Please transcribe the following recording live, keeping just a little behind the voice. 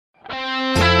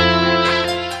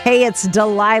Hey, it's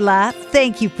Delilah.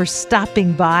 Thank you for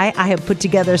stopping by. I have put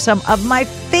together some of my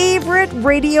favorite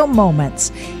radio moments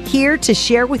here to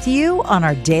share with you on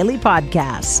our daily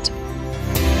podcast.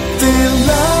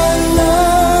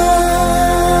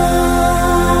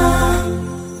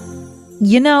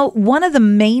 You know, one of the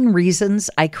main reasons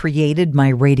I created my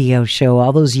radio show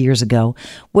all those years ago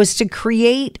was to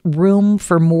create room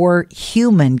for more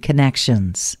human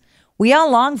connections. We all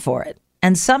long for it,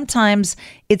 and sometimes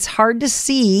it's hard to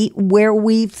see where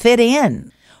we fit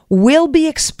in. We'll be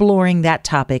exploring that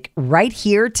topic right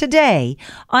here today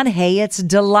on Hey, It's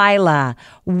Delilah.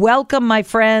 Welcome, my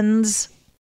friends.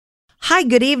 Hi,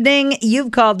 good evening. You've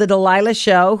called the Delilah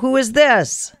Show. Who is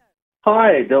this?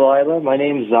 Hi, Delilah. My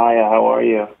name's Zaya. How are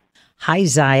you? Hi,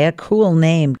 Zaya. Cool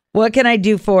name. What can I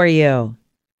do for you?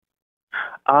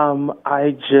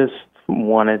 I just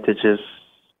wanted to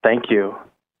thank you.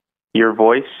 Your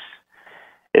voice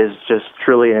is just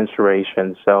truly an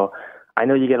inspiration. So I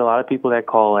know you get a lot of people that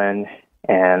call in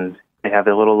and they have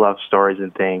their little love stories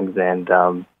and things, and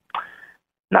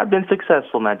not been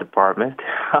successful in that department.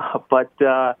 But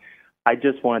I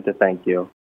just wanted to thank you.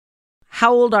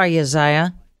 How old are you,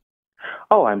 Zaya?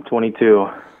 Oh, I'm 22.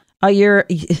 You're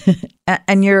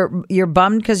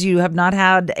bummed because you have not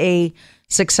had a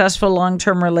successful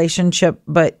long-term relationship,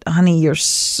 but honey, you're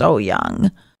so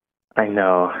young. I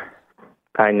know.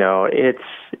 I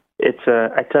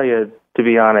tell you, to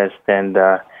be honest, and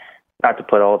not to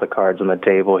put all the cards on the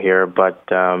table here, but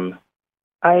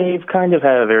I've kind of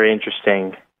had a very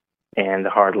interesting and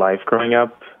hard life growing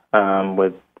up,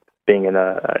 with being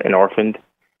an orphan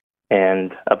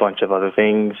and a bunch of other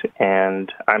things,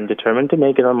 and I'm determined to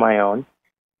make it on my own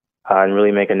and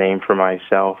really make a name for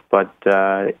myself, but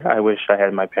I wish I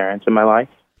had my parents in my life.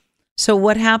 So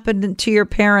what happened to your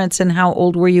parents, and how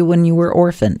old were you when you were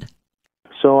orphaned?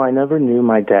 So I never knew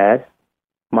my dad.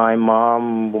 My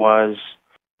mom was,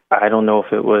 I don't know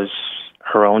if it was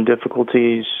her own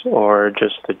difficulties or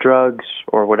just the drugs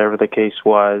or whatever the case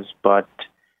was, but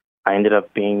I ended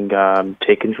up being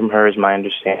taken from her, is my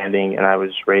understanding, and I was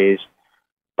raised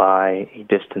by a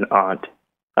distant aunt,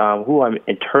 who I'm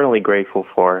eternally grateful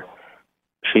for.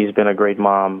 She's been a great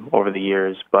mom over the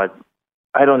years, but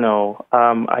I don't know.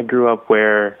 I grew up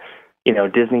where,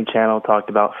 Disney Channel talked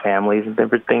about families and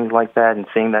different things like that, and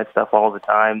seeing that stuff all the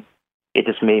time, it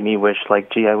just made me wish, I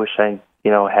wish I,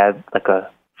 had like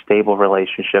a stable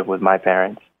relationship with my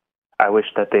parents. I wish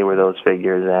that they were those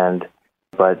figures,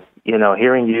 but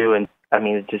hearing you, and I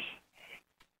mean, it's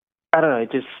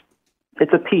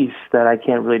a piece that I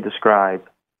can't really describe,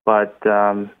 but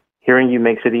hearing you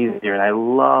makes it easier, and I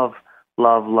love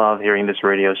hearing this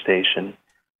radio station.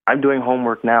 I'm doing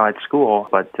homework now at school,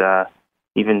 but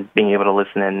even being able to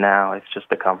listen in now, it's just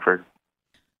a comfort.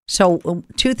 So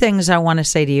 2 things I want to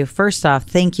say to you. First off,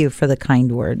 thank you for the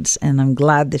kind words, and I'm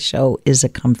glad the show is a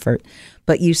comfort.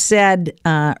 But you said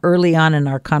early on in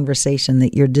our conversation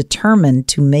that you're determined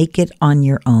to make it on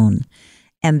your own.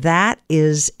 And that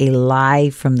is a lie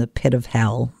from the pit of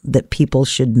hell, that people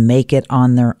should make it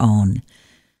on their own.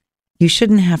 You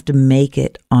shouldn't have to make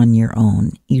it on your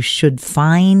own. You should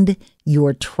find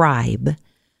your tribe,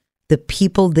 the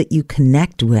people that you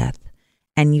connect with,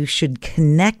 and you should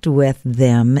connect with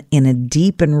them in a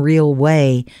deep and real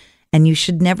way, and you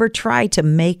should never try to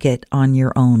make it on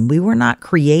your own. We were not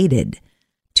created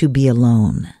to be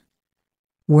alone.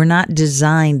 We're not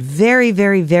designed. Very,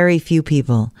 very, very few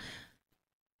people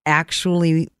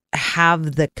actually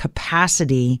have the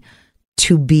capacity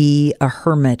to be a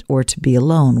hermit or to be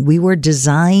alone. We were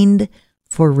designed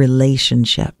for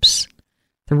relationships.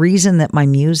 The reason that my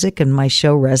music and my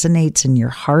show resonates in your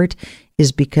heart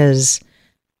is because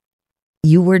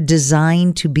you were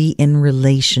designed to be in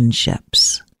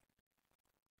relationships.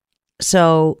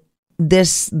 So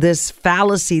this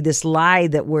fallacy, this lie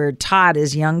that we're taught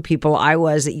as young people,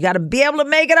 that you got to be able to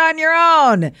make it on your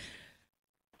own.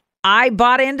 I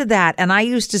bought into that. And I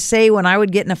used to say when I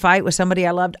would get in a fight with somebody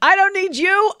I loved, I don't need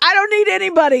you. I don't need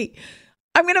anybody.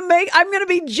 I'm going to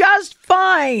be just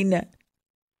fine.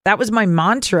 That was my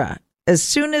mantra. As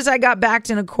soon as I got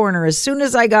backed in a corner, as soon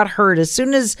as I got hurt, as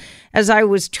soon as I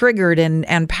was triggered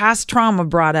and past trauma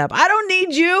brought up, I don't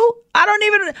need you. I don't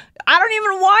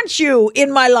even want you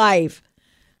in my life.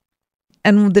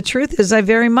 And the truth is, I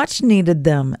very much needed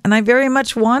them, and I very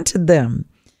much wanted them.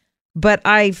 But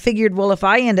I figured, well, if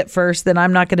I end it first, then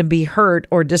I'm not going to be hurt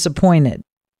or disappointed.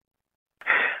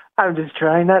 I'm just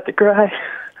trying not to cry.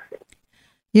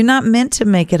 You're not meant to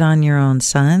make it on your own,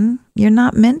 son. You're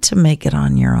not meant to make it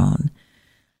on your own.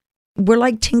 We're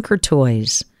like Tinker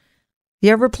Toys.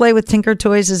 You ever play with Tinker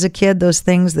Toys as a kid? Those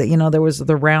things that, there was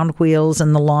the round wheels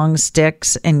and the long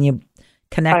sticks, and you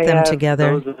connect them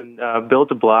together. Those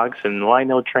build blocks and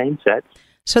Lionel train sets.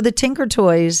 So the Tinker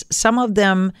Toys, some of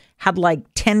them had like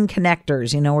 10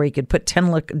 connectors, where you could put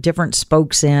 10 different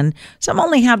spokes in. Some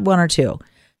only had one or two.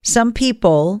 Some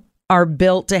people are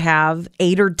built to have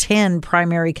 8 or 10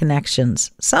 primary connections.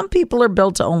 Some people are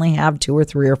built to only have 2 or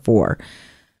 3 or 4.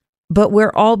 But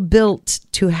we're all built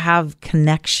to have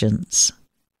connections,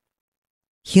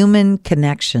 human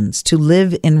connections, to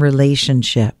live in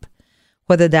relationship.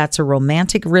 Whether that's a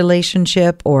romantic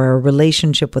relationship or a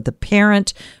relationship with a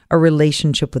parent, a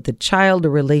relationship with a child, a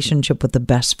relationship with a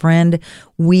best friend,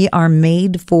 we are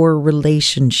made for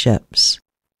relationships.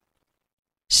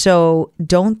 So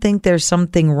don't think there's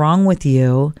something wrong with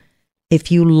you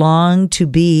if you long to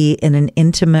be in an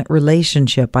intimate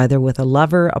relationship, either with a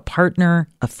lover, a partner,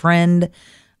 a friend,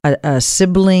 a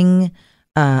sibling,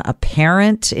 a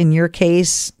parent, in your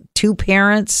case, 2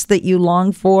 parents that you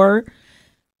long for.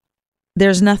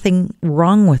 There's nothing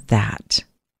wrong with that.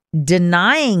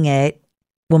 Denying it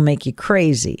will make you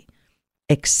crazy.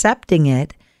 Accepting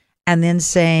it and then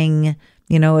saying,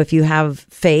 if you have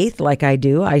faith like I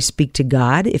do, I speak to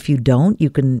God. If you don't, you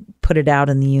can put it out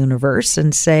in the universe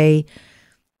and say,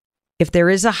 if there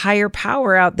is a higher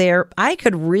power out there, I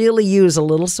could really use a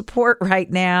little support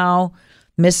right now.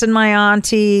 Missing my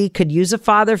auntie, could use a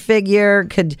father figure,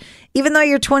 even though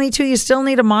you're 22, you still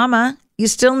need a mama. You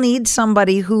still need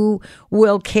somebody who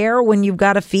will care when you've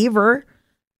got a fever,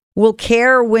 will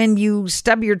care when you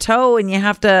stub your toe and you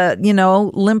have to,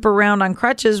 limp around on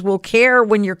crutches, will care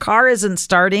when your car isn't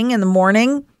starting in the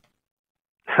morning.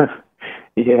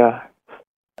 Yeah.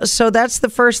 So that's the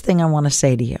first thing I want to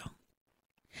say to you.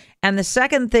 And the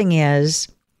second thing is,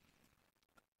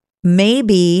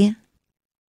 maybe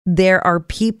there are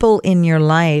people in your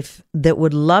life that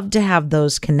would love to have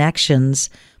those connections,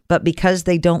 but because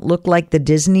they don't look like the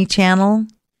Disney Channel,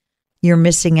 you're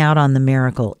missing out on the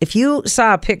miracle. If you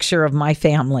saw a picture of my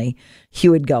family,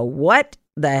 you would go, what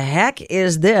the heck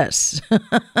is this?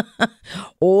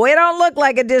 We don't look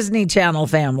like a Disney Channel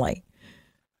family.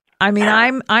 I mean,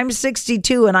 I'm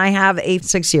 62 and I have a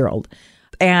 6-year-old,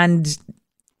 and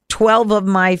 12 of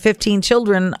my 15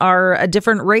 children are a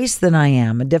different race than I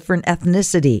am, a different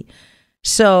ethnicity.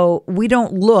 So we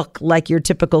don't look like your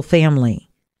typical family.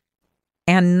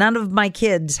 And none of my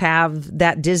kids have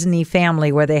that Disney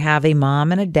family where they have a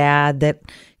mom and a dad that,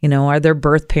 are their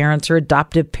birth parents or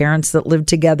adoptive parents that live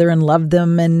together and love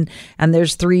them. And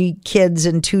there's 3 kids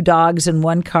and 2 dogs and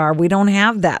 1 car. We don't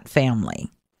have that family,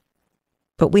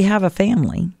 but we have a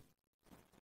family.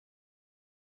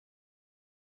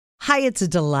 Hi, it's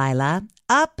Delilah.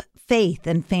 Up Faith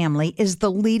and Family is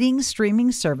the leading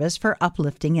streaming service for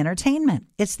uplifting entertainment.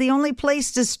 It's the only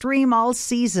place to stream all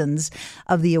seasons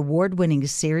of the award-winning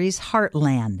series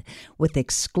Heartland, with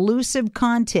exclusive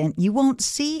content you won't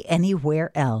see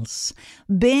anywhere else.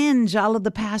 Binge all of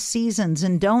the past seasons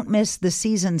and don't miss the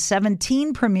season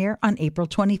 17 premiere on April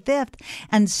 25th,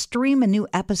 and stream a new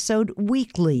episode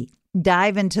weekly.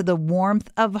 Dive into the warmth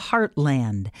of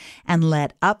Heartland and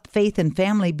let Up Faith and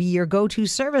Family be your go-to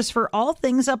service for all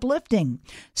things uplifting.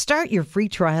 Start your free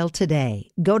trial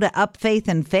today. Go to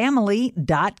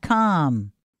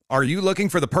upfaithandfamily.com. Are you looking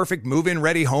for the perfect move-in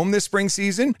ready home this spring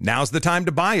season? Now's the time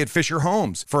to buy at Fisher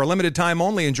Homes. For a limited time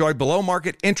only, enjoy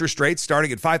below-market interest rates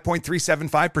starting at 5.375%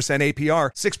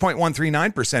 APR,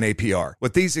 6.139% APR.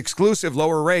 With these exclusive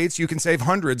lower rates, you can save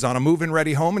hundreds on a move-in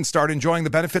ready home and start enjoying the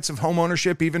benefits of home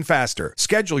ownership even faster.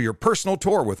 Schedule your personal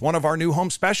tour with one of our new home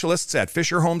specialists at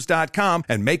FisherHomes.com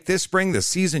and make this spring the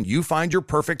season you find your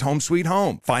perfect home sweet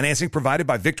home. Financing provided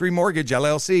by Victory Mortgage,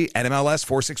 LLC, NMLS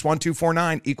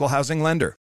 461249, Equal Housing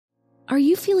Lender. Are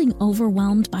you feeling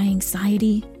overwhelmed by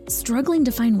anxiety, struggling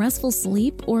to find restful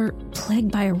sleep, or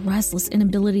plagued by a restless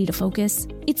inability to focus?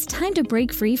 It's time to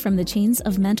break free from the chains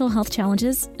of mental health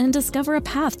challenges and discover a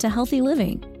path to healthy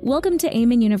living. Welcome to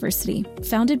Amen University,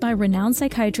 founded by renowned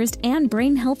psychiatrist and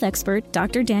brain health expert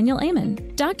Dr. Daniel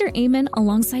Amen. Dr. Amen,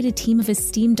 alongside a team of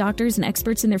esteemed doctors and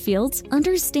experts in their fields,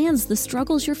 understands the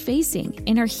struggles you're facing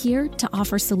and are here to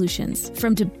offer solutions.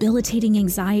 From debilitating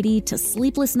anxiety to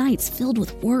sleepless nights filled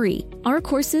with worry, our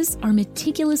courses are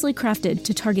meticulously crafted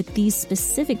to target these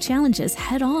specific challenges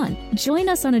head on. Join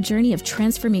us on a journey of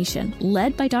transformation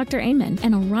led by Dr. Amen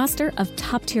and a roster of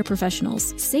top-tier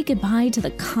professionals. Say goodbye to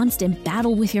the constant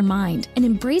battle with your mind and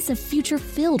embrace a future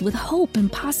filled with hope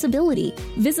and possibility.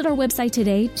 Visit our website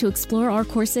today to explore our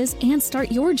courses and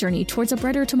start your journey towards a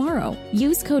brighter tomorrow.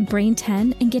 Use code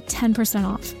BRAIN10 and get 10%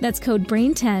 off. That's code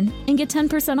BRAIN10 and get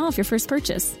 10% off your first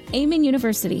purchase. Amen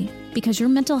University, because your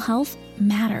mental health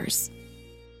matters.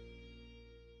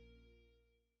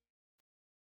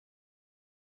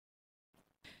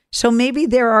 So maybe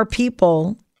there are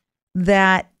people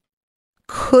that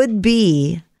could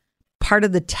be part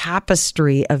of the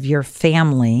tapestry of your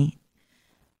family,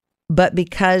 but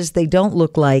because they don't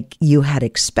look like you had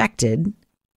expected,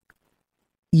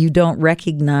 you don't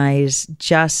recognize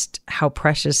just how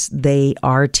precious they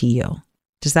are to you.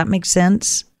 Does that make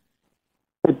sense?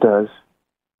 It does.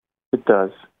 It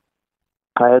does.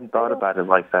 I hadn't thought about it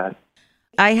like that.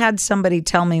 I had somebody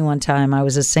tell me one time, I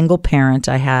was a single parent.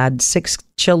 I had 6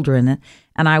 children,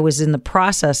 and I was in the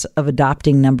process of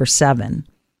adopting number 7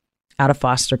 out of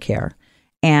foster care.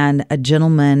 And a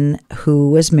gentleman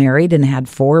who was married and had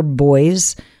 4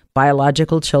 boys,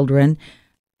 biological children,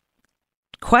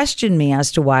 questioned me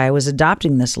as to why I was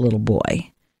adopting this little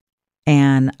boy.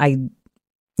 And I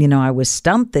was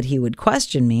stumped that he would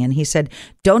question me. And he said,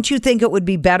 "Don't you think it would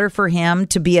be better for him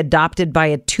to be adopted by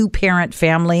a 2-parent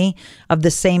family of the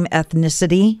same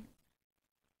ethnicity?"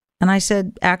 And I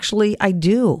said, "Actually, I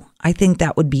do. I think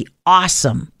that would be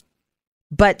awesome.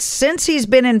 But since he's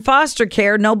been in foster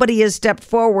care, nobody has stepped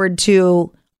forward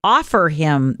to offer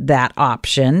him that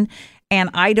option. And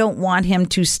I don't want him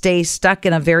to stay stuck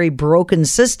in a very broken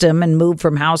system and move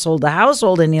from household to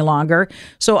household any longer.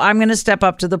 So I'm going to step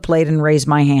up to the plate and raise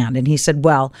my hand." And he said,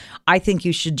 "Well, I think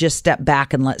you should just step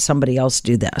back and let somebody else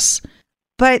do this."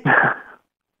 But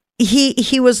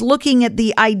he was looking at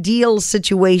the ideal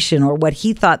situation, or what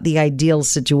he thought the ideal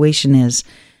situation is.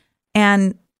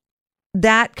 And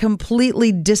that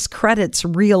completely discredits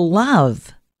real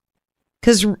love,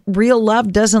 because real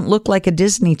love doesn't look like a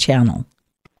Disney Channel.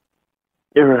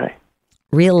 You're right.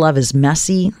 Real love is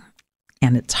messy,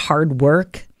 and it's hard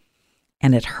work,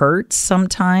 and it hurts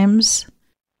sometimes.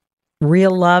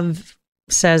 Real love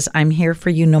says, "I'm here for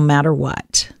you no matter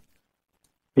what."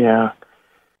 Yeah.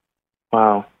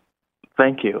 Wow.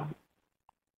 Thank you.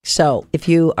 So if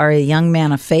you are a young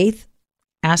man of faith,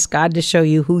 ask God to show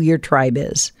you who your tribe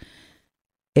is.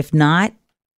 If not,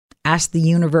 ask the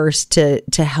universe to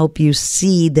help you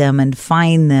see them and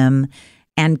find them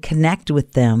and connect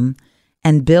with them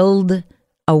and build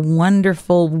a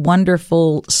wonderful,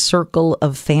 wonderful circle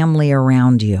of family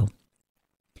around you.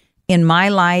 In my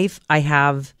life, I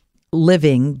have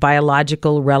living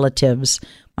biological relatives,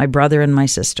 my brother and my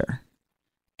sister,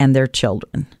 and their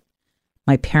children.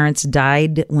 My parents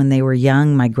died when they were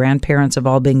young. My grandparents have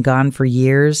all been gone for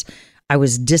years. I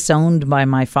was disowned by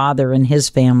my father and his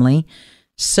family.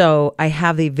 So I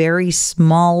have a very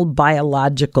small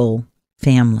biological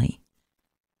family.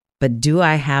 But do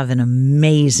I have an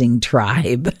amazing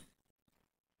tribe?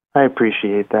 I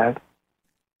appreciate that.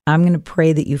 I'm going to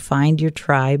pray that you find your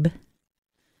tribe,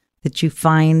 that you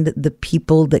find the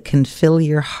people that can fill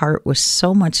your heart with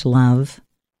so much love,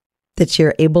 that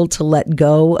you're able to let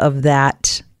go of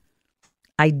that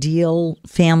ideal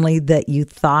family that you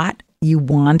thought you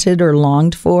wanted or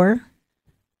longed for,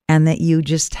 and that you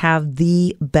just have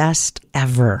the best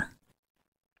ever.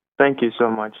 Thank you so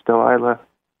much, Delilah.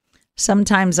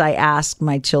 Sometimes I ask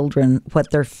my children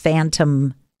what their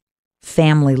phantom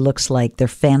family looks like, their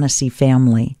fantasy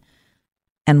family,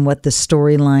 and what the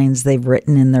storylines they've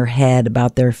written in their head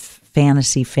about their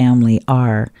fantasy family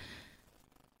are.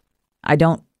 I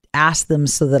don't ask them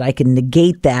so that I can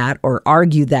negate that or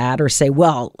argue that or say,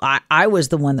 well, I was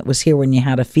the one that was here when you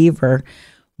had a fever.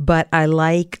 But I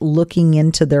like looking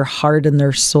into their heart and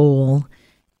their soul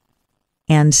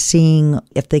and seeing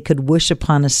if they could wish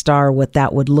upon a star, what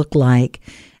that would look like.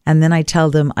 And then I tell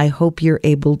them, I hope you're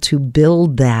able to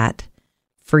build that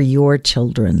for your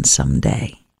children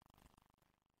someday.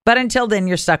 But until then,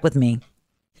 you're stuck with me.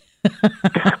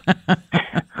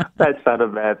 That's not a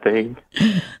bad thing.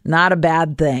 Not a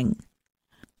bad thing.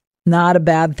 Not a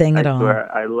bad thing at all.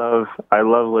 Swear, I love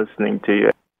listening to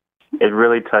you. It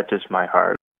really touches my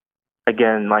heart.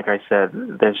 Again, like I said,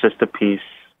 there's just a piece.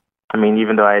 I mean,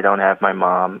 even though I don't have my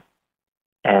mom,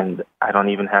 and I don't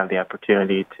even have the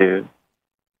opportunity to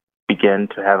begin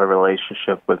to have a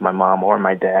relationship with my mom or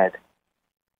my dad,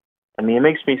 I mean, it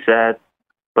makes me sad,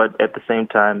 but at the same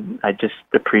time, I just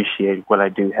appreciate what I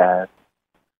do have.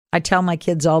 I tell my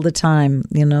kids all the time,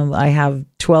 I have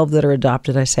 12 that are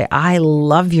adopted. I say, I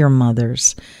love your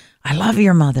mothers. I love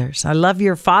your mothers. I love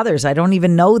your fathers. I don't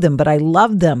even know them, but I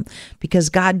love them because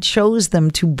God chose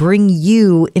them to bring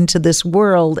you into this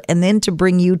world and then to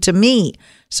bring you to me.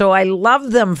 So I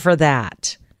love them for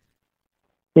that.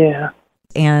 Yeah.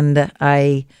 And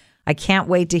I can't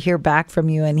wait to hear back from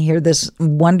you and hear this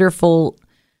wonderful,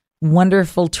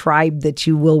 wonderful tribe that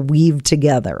you will weave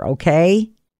together, okay?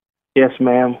 Yes,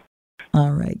 ma'am.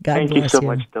 All right. God bless you. Thank you so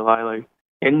much, Delilah.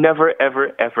 And never,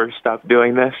 ever, ever stop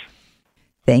doing this.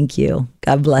 Thank you.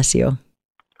 God bless you.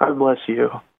 God bless you.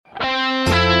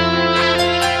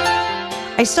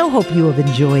 I I so hope you have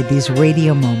enjoyed these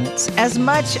radio moments as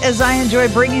much as I enjoy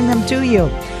bringing them to you.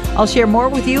 I'll share more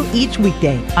with you each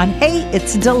weekday on Hey,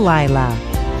 It's Delilah.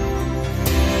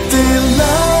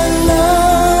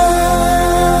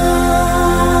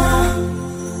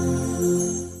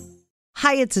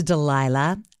 Hi, it's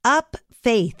Delilah. Up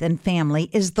Faith and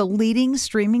Family is the leading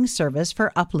streaming service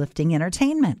for uplifting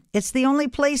entertainment. It's the only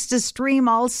place to stream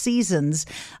all seasons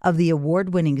of the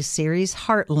award-winning series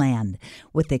Heartland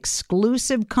with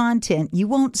exclusive content you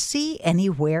won't see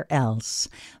anywhere else.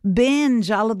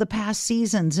 Binge all of the past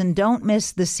seasons and don't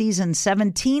miss the season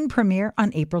 17 premiere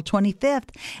on April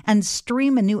 25th and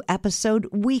stream a new episode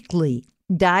weekly.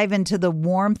 Dive into the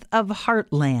warmth of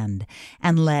Heartland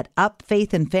and let Up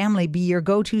Faith and Family be your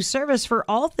go-to service for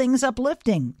all things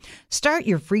uplifting. Start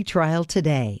your free trial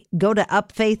today. Go to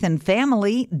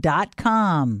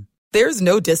upfaithandfamily.com. There's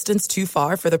no distance too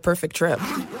far for the perfect trip.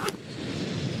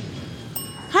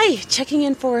 Hi, checking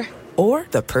in for... Or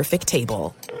the perfect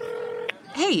table.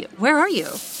 Hey, where are you?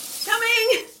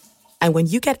 Coming! And when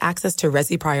you get access to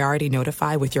Resi Priority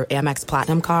Notify with your Amex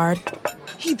Platinum card...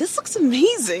 Hey, this looks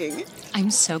amazing.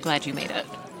 I'm so glad you made it.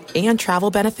 And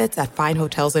travel benefits at fine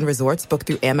hotels and resorts booked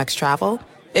through Amex Travel,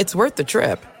 it's worth the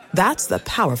trip. That's the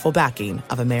powerful backing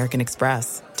of American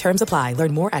Express. Terms apply.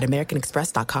 Learn more at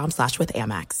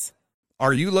americanexpress.com/withAmex.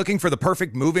 Are you looking for the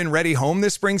perfect move-in ready home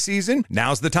this spring season?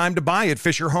 Now's the time to buy at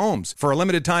Fisher Homes. For a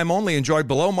limited time only, enjoy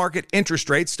below-market interest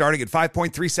rates starting at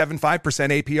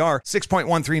 5.375% APR,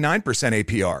 6.139%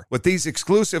 APR. With these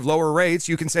exclusive lower rates,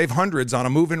 you can save hundreds on a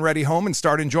move-in ready home and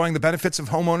start enjoying the benefits of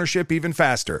home ownership even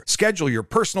faster. Schedule your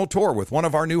personal tour with one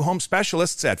of our new home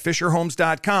specialists at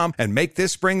FisherHomes.com and make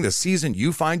this spring the season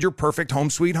you find your perfect home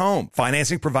sweet home.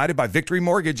 Financing provided by Victory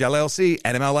Mortgage, LLC,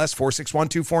 NMLS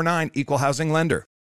 461249, Equal Housing Lender.